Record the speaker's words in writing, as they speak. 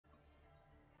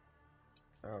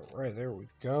Alright, there we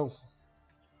go.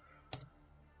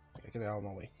 Get that out of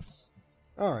my way.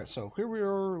 Alright, so here we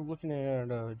are looking at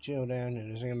Geodan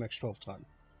and his AMX 12 ton.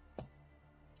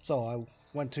 So I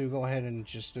went to go ahead and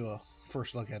just do a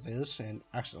first look at this and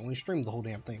accidentally streamed the whole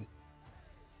damn thing.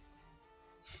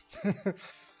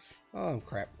 Oh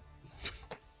crap.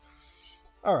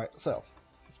 Alright, so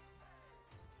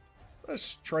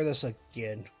let's try this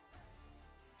again.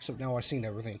 Except now I've seen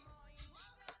everything.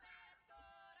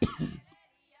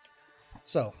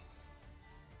 So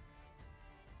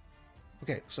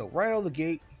okay, so right out of the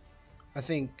gate, I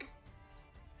think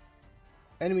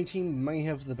enemy team may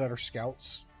have the better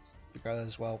scouts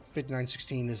because, well,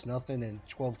 5916 is nothing and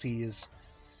 12T is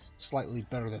slightly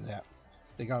better than that.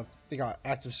 They got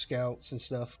active scouts and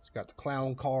stuff. It's got the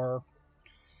clown car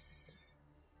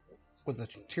with the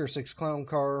tier 6 clown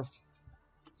car.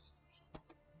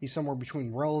 He's somewhere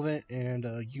between relevant and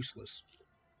useless.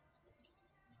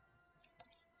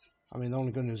 I mean, the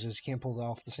only good news is he can't pull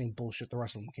off the same bullshit the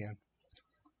rest of them can.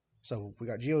 So we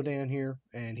got Geodan here,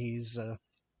 and he's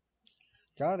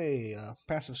got a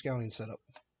passive scouting setup.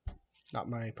 Not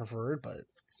my preferred, but it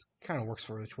kind of works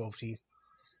for the 12T.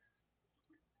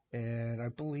 And I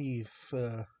believe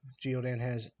Geodan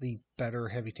has the better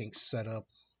heavy tank setup.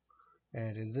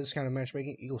 And in this kind of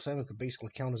matchmaking, Eagle 7 could basically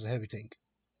count as a heavy tank.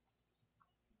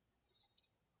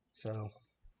 So,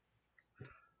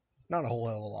 not a whole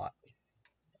hell of a lot.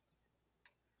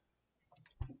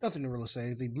 Nothing to really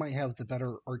say. They might have the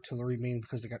better artillery, mainly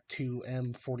because they got two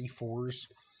M44s.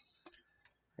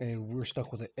 And we're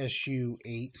stuck with an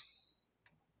SU-8.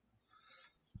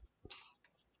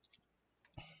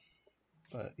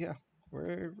 But yeah,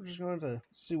 we're just going to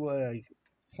see what I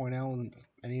point out and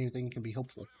anything can be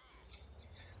helpful.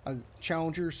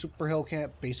 Challenger Super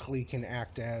Hellcat basically can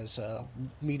act as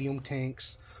medium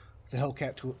tanks. The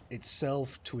Hellcat to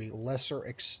itself to a lesser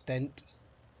extent.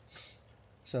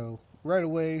 So right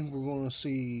away we're going to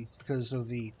see, because of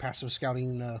the passive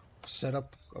scouting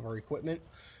setup of our equipment,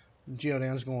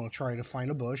 Geodan's going to try to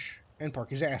find a bush and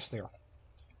park his ass there.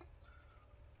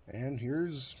 And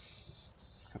here's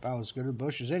about as good a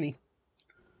bush as any.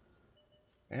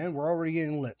 And we're already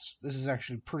getting lits. This is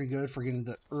actually pretty good for getting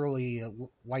the early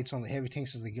lights on the heavy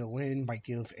tanks as they go in. Might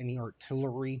give any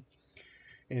artillery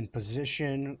in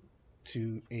position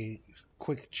to a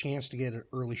quick chance to get an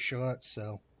early shot.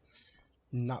 So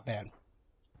not bad.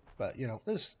 But you know,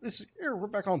 this here we're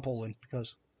back on Poland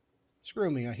because screw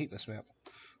me, I hate this map.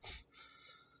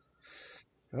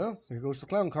 Well, there goes the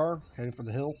clown car heading for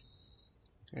the hill.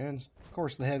 And of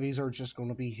course the heavies are just going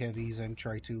to be heavies and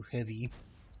try to heavy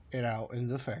it out in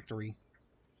the factory.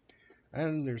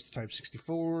 And there's the Type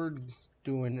 64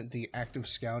 doing the active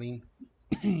scouting.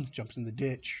 Jumps in the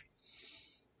ditch.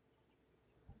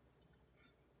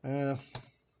 Not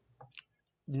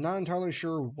entirely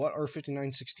sure what our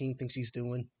 5916 thinks he's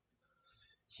doing.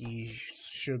 He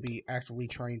should be actively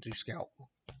trying to scout.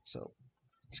 So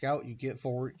scout, you get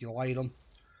forward, you light him,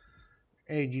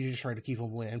 and you just try to keep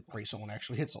him lit and pray someone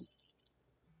actually hits him.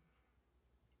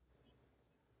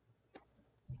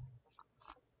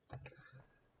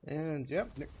 And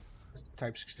yep,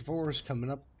 Type 64 is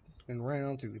coming up and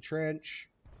around through the trench.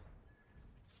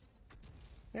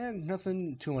 And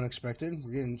nothing too unexpected.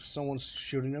 We're getting someone's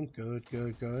shooting them. Good,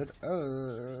 good, good.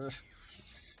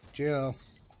 Jill,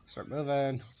 start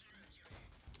moving.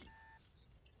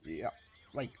 Yeah,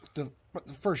 like the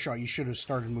first shot you should have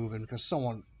started moving because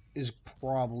someone is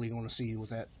probably going to see you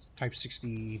with that Type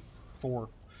 64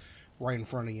 right in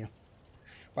front of you.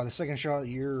 By the second shot,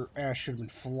 your ass should have been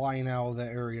flying out of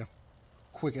that area.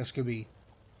 Quick as could be.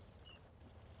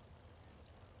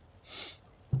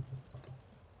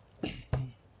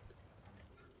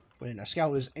 When a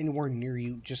scout is anywhere near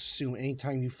you, just assume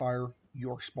anytime you fire,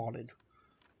 you're spotted.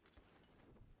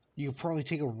 You could probably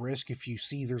take a risk if you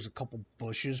see there's a couple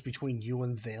bushes between you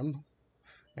and them.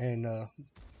 And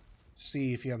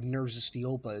see if you have nerves of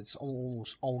steel, but it's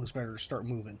almost always better to start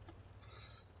moving.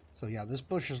 So yeah, this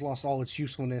bush has lost all its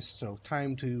usefulness, so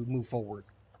time to move forward.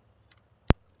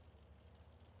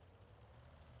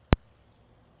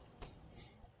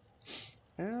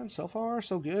 And so far,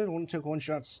 so good. Only took one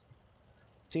shots.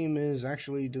 Team is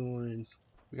actually doing...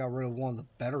 We got rid of one of the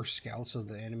better scouts of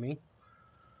the enemy.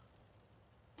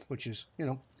 Which is, you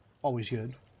know, always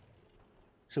good.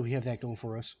 So we have that going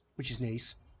for us, which is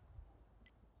nice.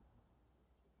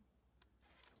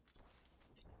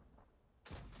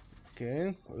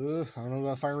 Okay, I don't know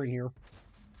about firing here.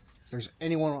 If there's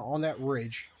anyone on that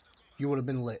ridge, you would have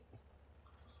been lit.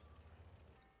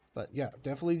 But yeah,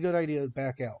 definitely a good idea to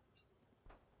back out.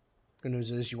 Good news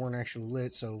is you weren't actually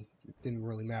lit, so it didn't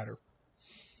really matter.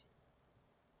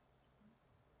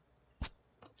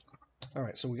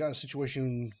 Alright, so we got a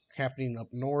situation happening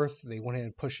up north. They went ahead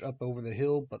and pushed up over the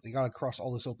hill, but they got to cross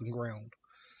all this open ground.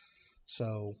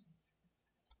 So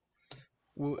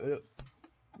we'll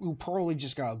probably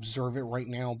just got to observe it right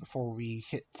now before we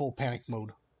hit full panic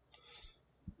mode.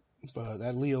 But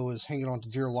that Leo is hanging on to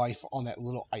dear life on that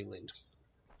little island.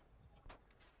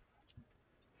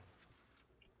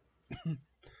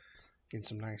 Getting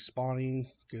some nice spawning.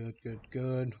 Good, good,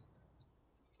 good.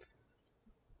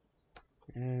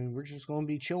 And we're just going to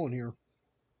be chilling here.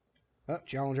 Oh,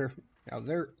 Challenger.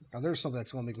 There's something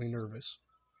that's going to make me nervous.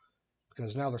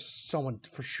 Because now there's someone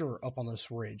for sure up on this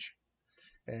ridge.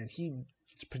 And he's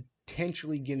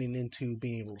potentially getting into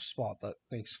being able to spot. But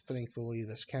thankfully,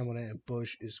 this Camelot and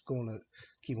Bush is going to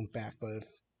keep him back. But if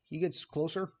he gets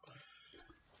closer,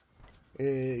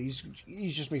 he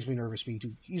just makes me nervous being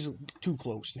he's too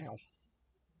close now.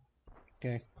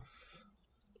 Okay?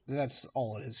 That's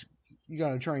all it is. You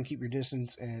gotta try and keep your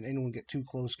distance, and anyone get too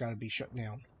close gotta be shut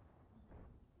down.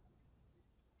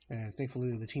 And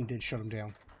thankfully the team did shut him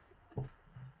down.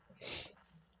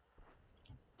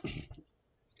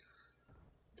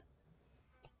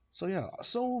 So yeah,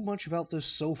 so much about this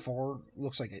so far.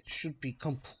 Looks like it should be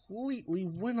completely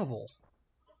winnable.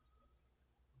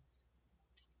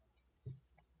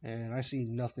 And I see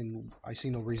no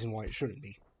reason why it shouldn't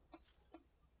be.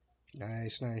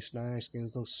 Nice, nice, nice. Getting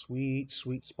those sweet,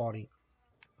 sweet spotting.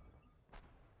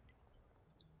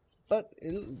 But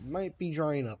it might be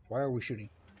drying up. Why are we shooting?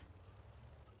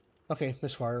 Okay,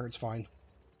 misfire. It's fine.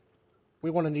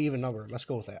 We want an even number. Let's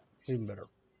go with that. It's even better.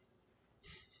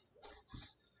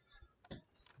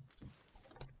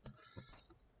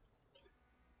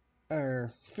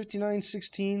 Our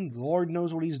 59-16. Lord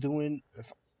knows what he's doing.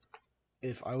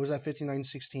 If I was at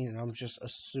 59-16 and I'm just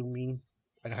assuming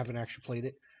I haven't actually played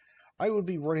it, I would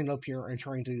be running up here and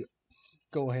trying to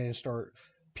go ahead and start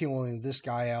peeling this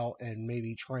guy out and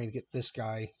maybe trying to get this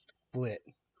guy lit.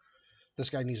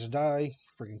 This guy needs to die,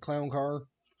 freaking clown car,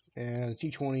 and the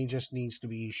T-20 just needs to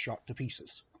be shot to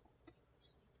pieces.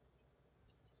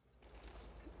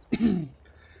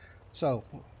 So,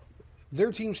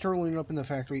 their team's turtling up in the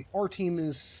factory. Our team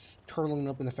is turtling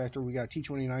up in the factory. We got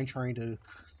T-29 trying to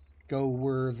go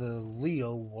where the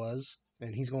Leo was,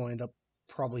 and he's going to end up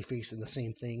probably facing the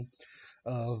same thing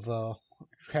of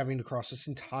having to cross this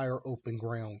entire open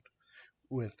ground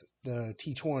with the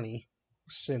T-20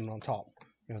 sitting on top.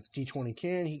 You know, if the T-20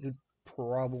 can, he could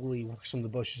probably work some of the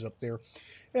bushes up there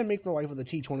and make the life of the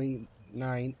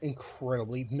T-29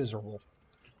 incredibly miserable.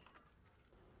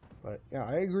 But yeah,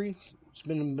 I agree. It's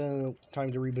been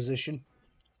time to reposition.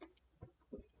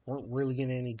 Weren't really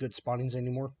getting any good spottings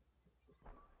anymore.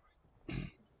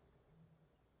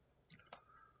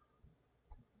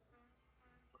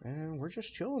 And we're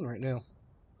just chilling right now.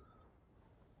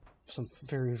 Some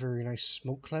very, very nice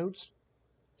smoke clouds.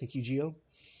 Thank you, Geo.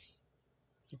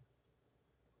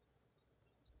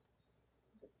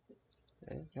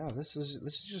 And yeah, this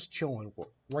is just chilling.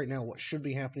 Right now, what should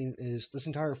be happening is this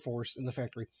entire force in the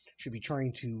factory should be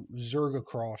trying to zerg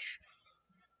across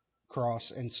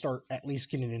and start at least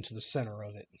getting into the center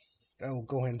of it. That will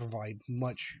go ahead and provide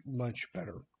much, much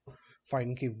better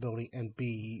fighting capability and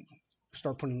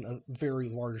start putting a very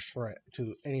large threat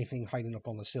to anything hiding up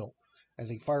on this hill. I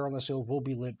think fire on this hill will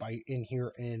be lit by in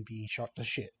here and be shot to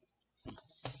shit.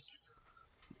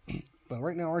 But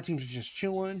right now our teams are just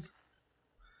chilling.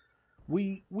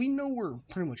 We know where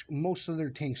pretty much most of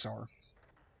their tanks are.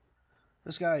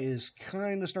 This guy is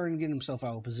kind of starting to get himself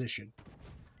out of position.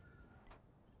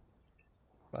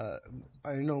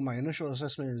 I know my initial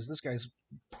assessment is this guy's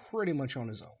pretty much on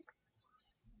his own.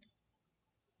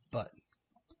 But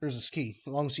there's this key.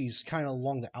 As long as he's kind of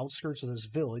along the outskirts of this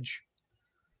village,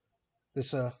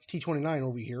 this T-29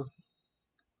 over here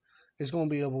is going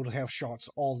to be able to have shots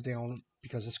all down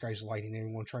because this guy's lighting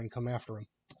anyone trying to come after him.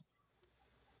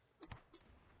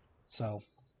 So,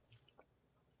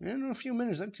 in a few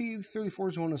minutes, that T-34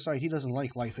 is going to decide he doesn't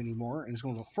like life anymore and is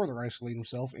going to further isolate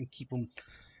himself and keep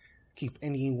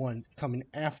anyone coming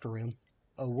after him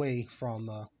away from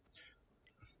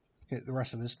the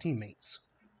rest of his teammates.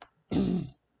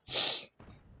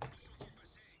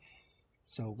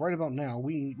 So right about now,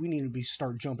 we need to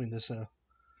start jumping this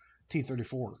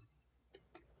T-34.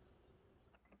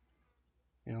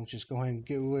 You know, just go ahead and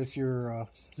get with your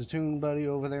platoon buddy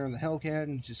over there in the Hellcat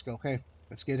and just go, okay,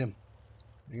 let's get him.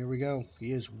 Here we go.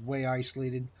 He is way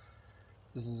isolated.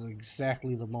 This is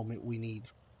exactly the moment we need.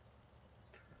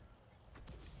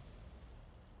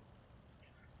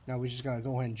 Now we just gotta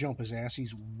go ahead and jump his ass.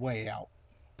 He's way out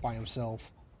by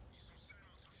himself.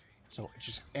 So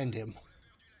just end him.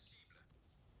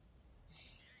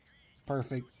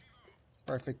 Perfect.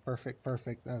 Perfect, perfect,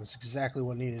 perfect. That was exactly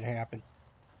what needed to happen.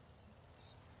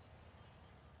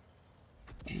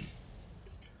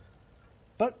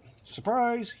 But,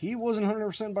 surprise, he wasn't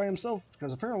 100% by himself,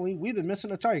 because apparently we've been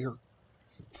missing a tiger.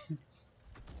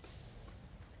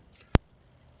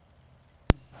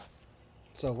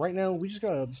 So right now, we just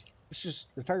gotta, it's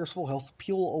just, the tiger's full health,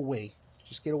 peel away.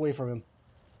 Just get away from him.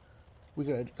 We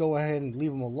could go ahead and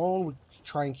leave him alone. We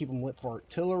try and keep him lit for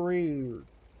artillery, or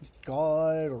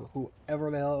God, or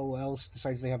whoever the hell else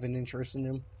decides they have an interest in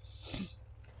him.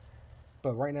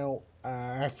 But right now,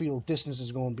 I feel distance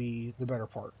is going to be the better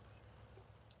part.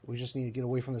 We just need to get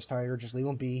away from this tiger. Just leave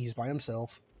him be. He's by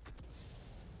himself.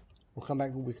 We'll come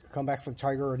back. We can come back for the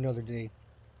tiger another day.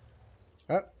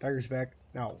 Oh, tiger's back.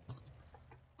 Now,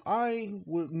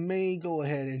 may go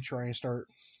ahead and try and start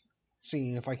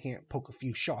seeing if I can't poke a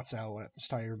few shots out at this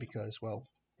tiger because, well,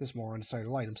 this moron decided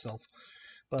to light himself.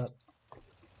 But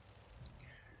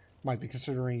might be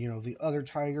considering, you know, the other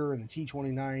tiger and the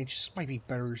T-29. Just might be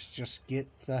better to just get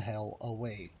the hell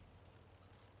away.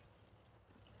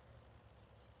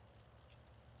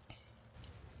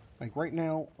 Like right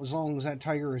now, as long as that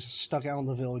tiger is stuck out in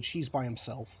the village, he's by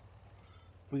himself.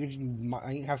 We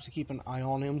might have to keep an eye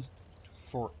on him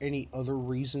for any other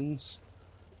reasons,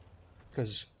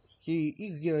 because he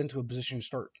could get into a position to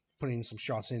start putting some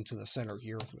shots into the center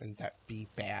here, and that'd be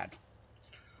bad.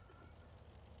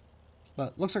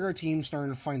 But looks like our team's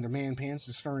starting to find their man pants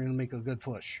and starting to make a good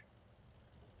push.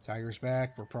 Tiger's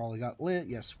back. We probably got lit.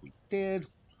 Yes, we did.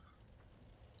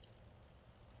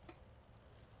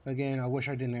 Again, I wish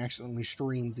I didn't accidentally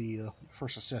stream the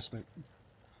first assessment,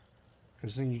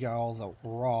 because then you got all the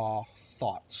raw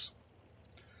thoughts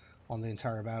on the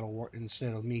entire battle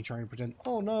instead of me trying to pretend,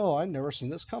 oh no, I've never seen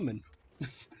this coming.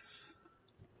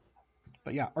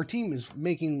 But yeah, our team is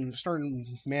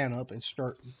starting man up and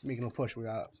start making a push. We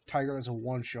got Tiger as a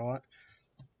one shot.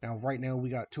 Now, right now, we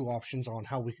got two options on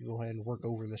how we can go ahead and work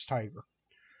over this tiger.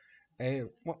 And,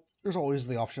 well, there's always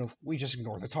the option of we just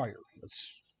ignore the tiger.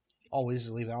 Let's always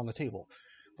leave that on the table.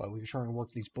 But we can try and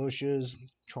work these bushes,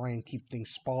 try and keep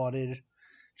things spotted.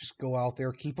 Just go out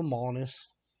there, keep them honest.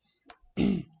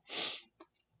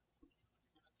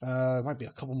 Might be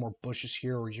a couple more bushes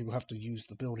here, or you have to use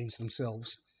the buildings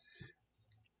themselves.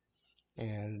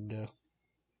 And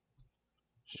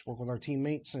just work with our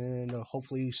teammates and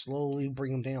hopefully slowly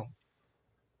bring them down.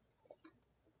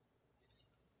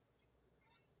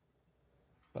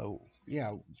 Oh,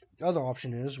 yeah, the other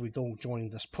option is we go join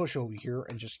this push over here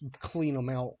and just clean them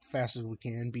out fast as we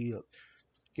can.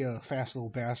 Get a fast little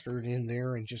bastard in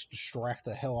there and just distract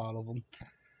the hell out of them.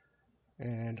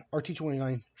 And our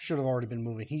T-29 should have already been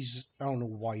moving. I don't know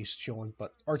why he's chilling,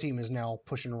 but our team is now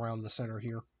pushing around the center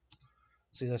here.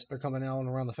 See this? They're coming out and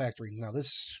around the factory. Now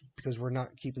this, because we're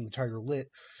not keeping the tiger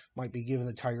lit, might be giving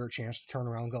the tiger a chance to turn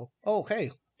around and go, oh,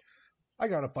 hey, I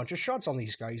got a bunch of shots on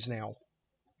these guys now.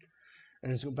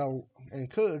 And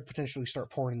could potentially start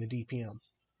pouring in the DPM.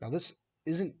 Now this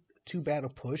isn't too bad a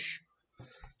push.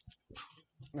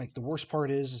 Like the worst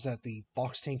part is that the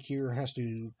box tank here has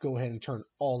to go ahead and turn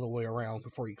all the way around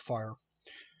before you can fire.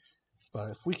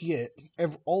 But if we could get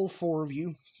all four of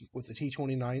you with the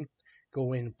T-29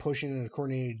 go in and push in a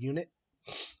coordinated unit,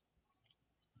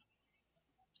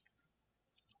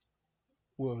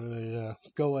 would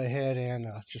go ahead and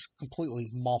just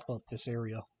completely mop up this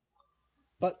area.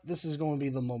 But this is going to be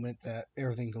the moment that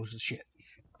everything goes to shit.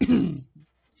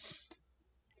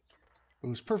 It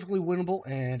was perfectly winnable,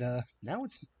 and now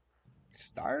it's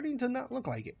starting to not look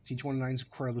like it. T-29 is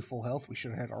incredibly full health. We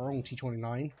should have had our own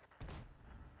T-29.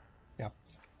 Yeah,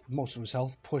 most of his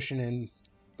health pushing in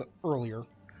earlier.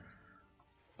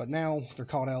 But now they're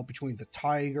caught out between the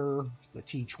Tiger, the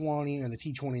T-20, and the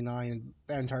T-29, and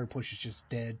that entire push is just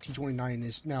dead. T-29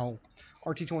 is now,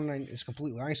 our T-29 is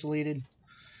completely isolated,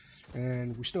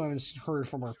 and we still haven't heard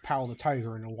from our pal the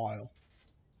Tiger in a while.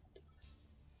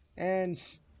 And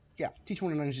yeah,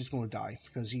 T-29 is just going to die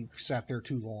because he sat there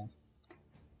too long.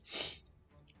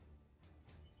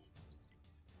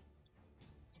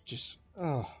 Just,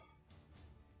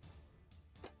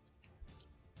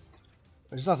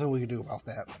 there's nothing we can do about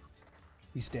that.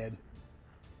 He's dead.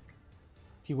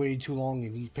 He waited too long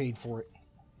and he paid for it.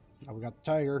 Now we got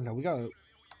the tiger. Now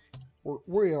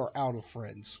we are out of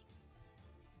friends.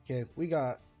 Okay, we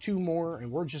got two more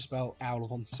and we're just about out of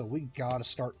them. So we gotta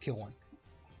start killing.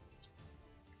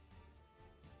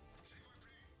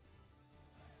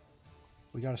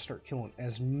 We gotta start killing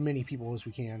as many people as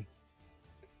we can.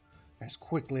 As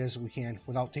quickly as we can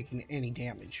without taking any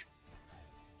damage.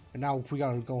 And now we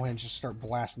gotta go ahead and just start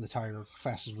blasting the tiger as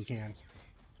fast as we can.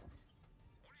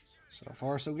 So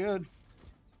far, so good.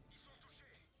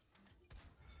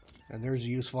 And there's a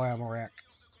useful ammo rack.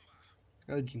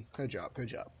 Good job, good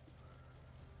job.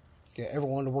 Get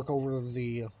everyone to work over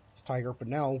the Tiger, but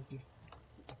now,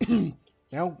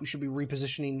 now we should be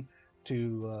repositioning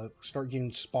to start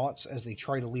getting spots as they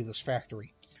try to leave this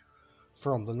factory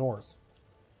from the north.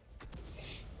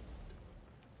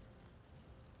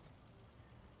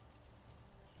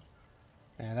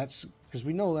 And that's because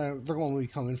we know that they're going to be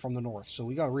coming from the north, so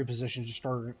we got to reposition to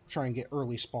start try and get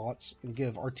early spots and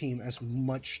give our team as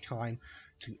much time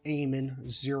to aim in,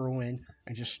 zero in,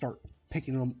 and just start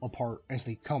picking them apart as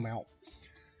they come out.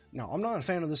 Now, I'm not a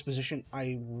fan of this position.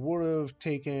 I would have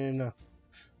taken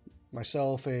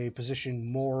myself a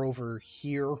position more over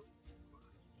here.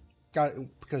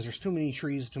 Because there's too many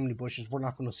trees, too many bushes. We're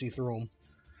not going to see through them,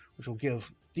 which will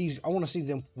give these. I want to see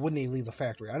them when they leave the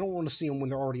factory. I don't want to see them when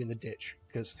they're already in the ditch,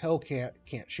 because Hellcat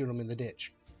can't shoot them in the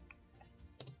ditch.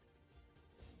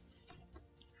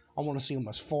 I want to see them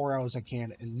as far out as I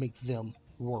can and make them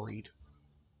worried.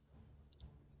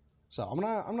 So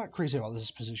I'm not crazy about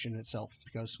this position itself,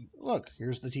 because look,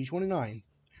 here's the T-29.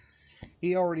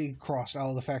 He already crossed out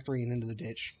of the factory and into the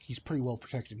ditch. He's pretty well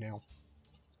protected now.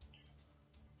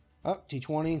 Oh,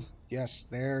 T-20. Yes,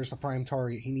 there's the prime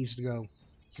target. He needs to go.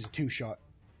 He's a two-shot.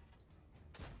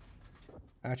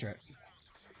 That's right.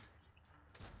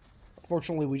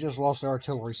 Fortunately, we just lost the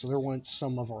artillery, so there went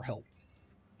some of our help.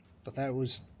 But that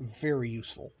was very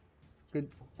useful. Good.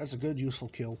 That's a good, useful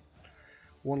kill.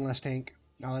 One less tank.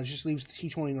 Now that just leaves the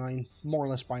T-29 more or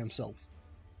less by himself.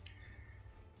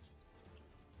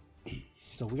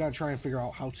 So we gotta try and figure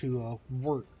out how to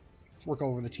work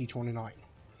over the T-29.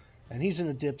 And he's in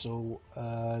a dip, so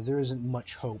there isn't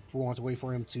much hope. We'll have to wait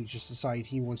for him to just decide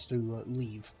he wants to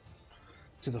leave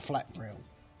to the flat ground.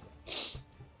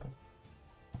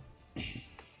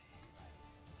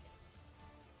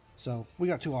 So we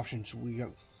got two options. We got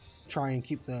try and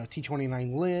keep the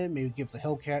T-29 lit, maybe give the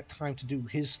Hellcat time to do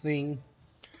his thing,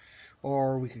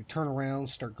 or we could turn around,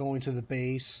 start going to the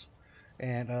base,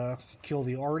 and kill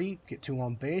the Arty, get two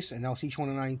on base, and now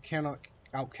T-29 cannot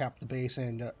outcap the base,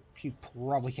 and he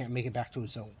probably can't make it back to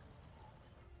his zone.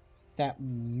 That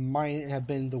might have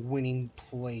been the winning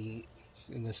play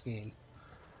in this game.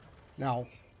 Now,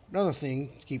 another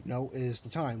thing to keep note is the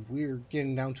time. We're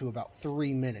getting down to about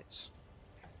 3 minutes.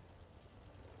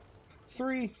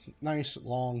 3 nice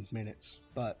long minutes,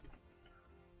 but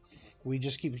we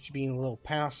just keep being a little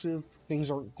passive.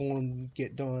 Things aren't going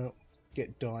to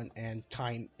get done, and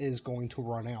time is going to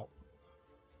run out.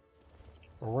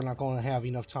 Or we're not going to have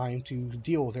enough time to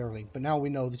deal with everything. But now we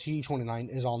know the T-29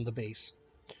 is on the base,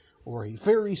 or a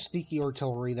very sneaky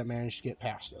artillery that managed to get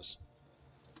past us.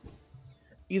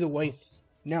 Either way,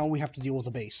 now we have to deal with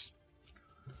the base.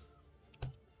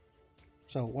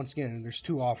 So once again, there's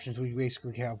two options. We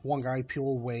basically have one guy peel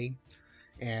away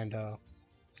and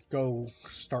go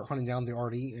start hunting down the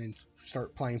Arty and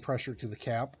start applying pressure to the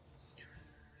cap,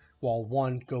 while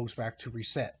one goes back to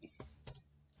reset.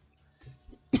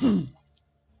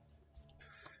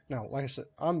 Now, like I said,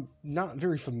 I'm not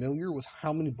very familiar with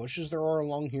how many bushes there are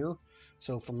along here.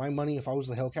 So for my money, if I was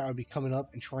the Hellcat, I'd be coming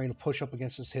up and trying to push up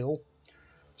against this hill,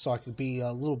 so I could be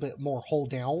a little bit more hull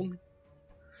down.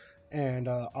 And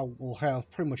I will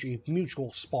have pretty much a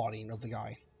mutual spotting of the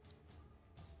guy.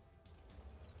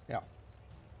 Yeah.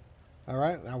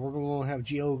 Alright, now we're going to have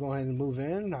Geo go ahead and move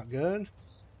in. Not good.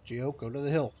 Geo, go to the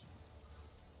hill.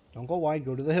 Don't go wide,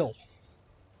 go to the hill.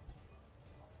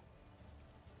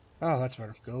 Oh, that's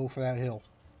better. Go for that hill.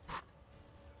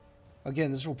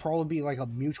 Again, this will probably be like a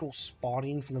mutual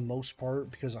spotting for the most part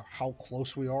because of how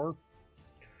close we are.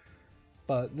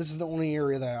 But this is the only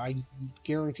area that I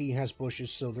guarantee has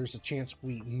bushes, so there's a chance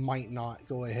we might not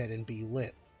go ahead and be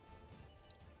lit.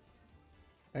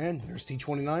 And there's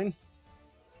T-29.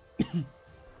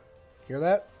 Hear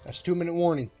that? That's 2-minute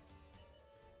warning.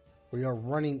 We are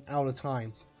running out of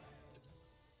time.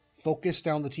 Focus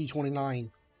down the T-29.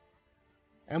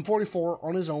 M44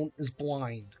 on his own is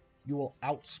blind. You will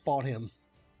outspot him.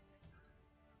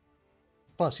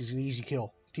 Plus, he's an easy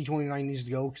kill. T-29 needs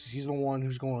to go because he's the one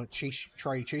who's going to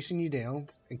try chasing you down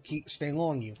and keep staying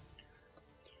on you.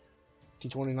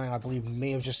 T-29, I believe,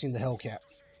 may have just seen the Hellcat.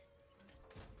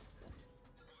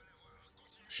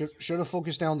 Should have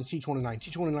focused down the T-29.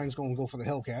 T-29 is going to go for the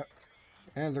Hellcat.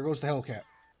 And there goes the Hellcat.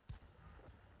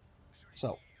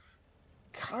 So,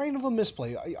 kind of a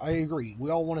misplay. I agree. We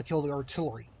all want to kill the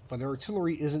artillery. But the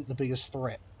artillery isn't the biggest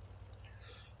threat.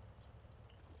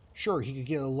 Sure, he could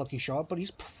get a lucky shot, but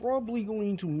he's probably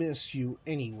going to miss you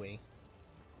anyway.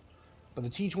 But the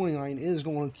T-29 is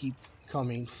going to keep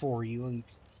coming for you,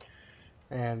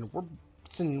 and we're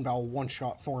sending about one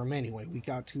shot for him anyway. We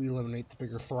got to eliminate the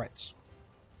bigger threats.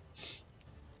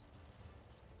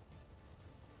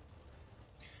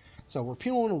 So we're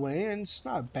peeling away, and it's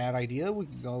not a bad idea. We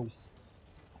can go,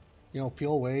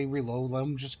 peel away, reload, let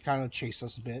him just kind of chase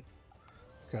us a bit,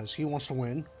 because he wants to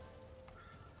win.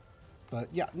 But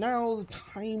yeah, now the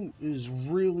time is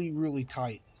really, really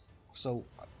tight. So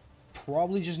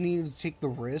probably just needed to take the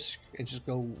risk and just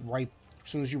go right,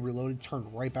 as soon as you reloaded, turned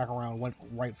right back around and went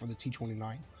right for the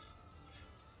T-29.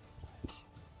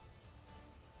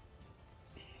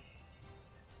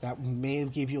 That may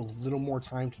have gave you a little more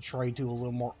time to try to do a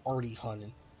little more arty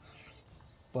hunting.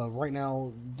 But right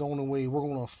now, the only way we're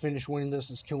going to finish winning this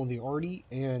is killing the arty,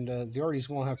 and the arty's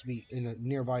going to have to be in a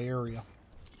nearby area.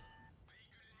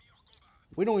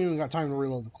 We don't even got time to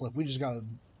reload the clip. We just got to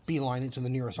beeline it to the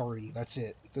nearest arty. That's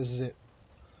it. This is it.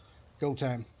 Go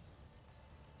time.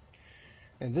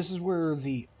 And this is where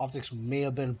the optics may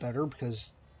have been better,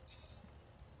 because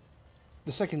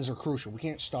the seconds are crucial. We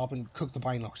can't stop and cook the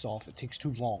binocs off. It takes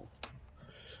too long.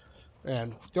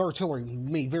 And the artillery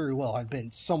may very well have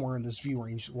been somewhere in this view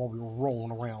range while we were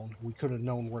rolling around. We could have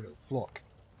known where to look.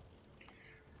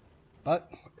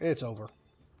 But it's over.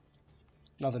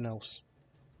 Nothing else.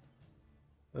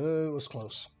 It was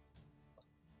close.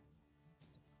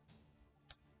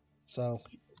 So,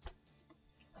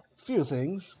 few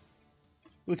things.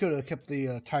 We could have kept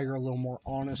the Tiger a little more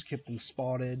honest, kept them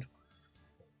spotted.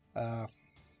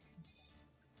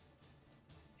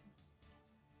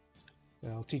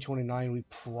 T-29, we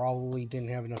probably didn't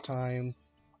have enough time.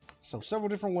 So several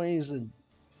different ways, and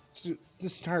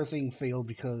this entire thing failed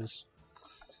because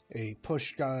a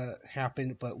push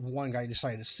happened, but one guy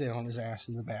decided to sit on his ass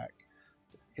in the back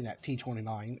in that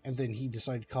T-29, and then he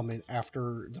decided to come in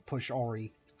after the push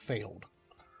already failed.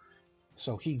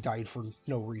 So he died for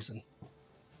no reason.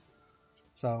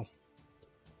 So,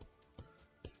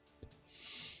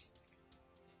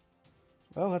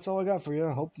 well, that's all I got for you.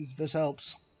 I hope this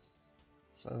helps.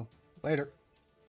 So, later.